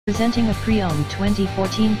Presenting a pre-owned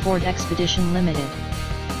 2014 Ford Expedition Limited.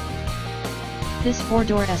 This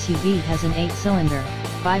four-door SUV has an 8-cylinder,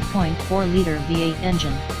 5.4-liter V8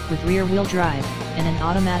 engine, with rear-wheel drive, and an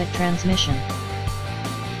automatic transmission.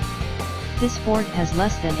 This Ford has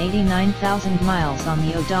less than 89,000 miles on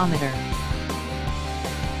the odometer.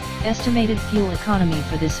 Estimated fuel economy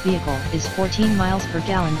for this vehicle is 14 miles per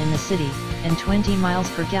gallon in the city, and 20 miles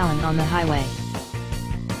per gallon on the highway.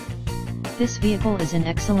 This vehicle is in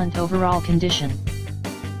excellent overall condition.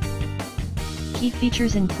 Key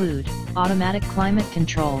features include automatic climate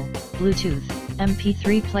control, Bluetooth,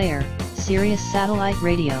 MP3 player, Sirius satellite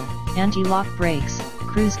radio, anti-lock brakes,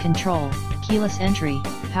 cruise control, keyless entry,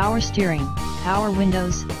 power steering, power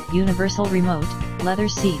windows, universal remote, leather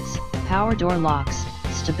seats, power door locks,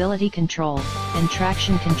 stability control, and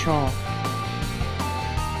traction control.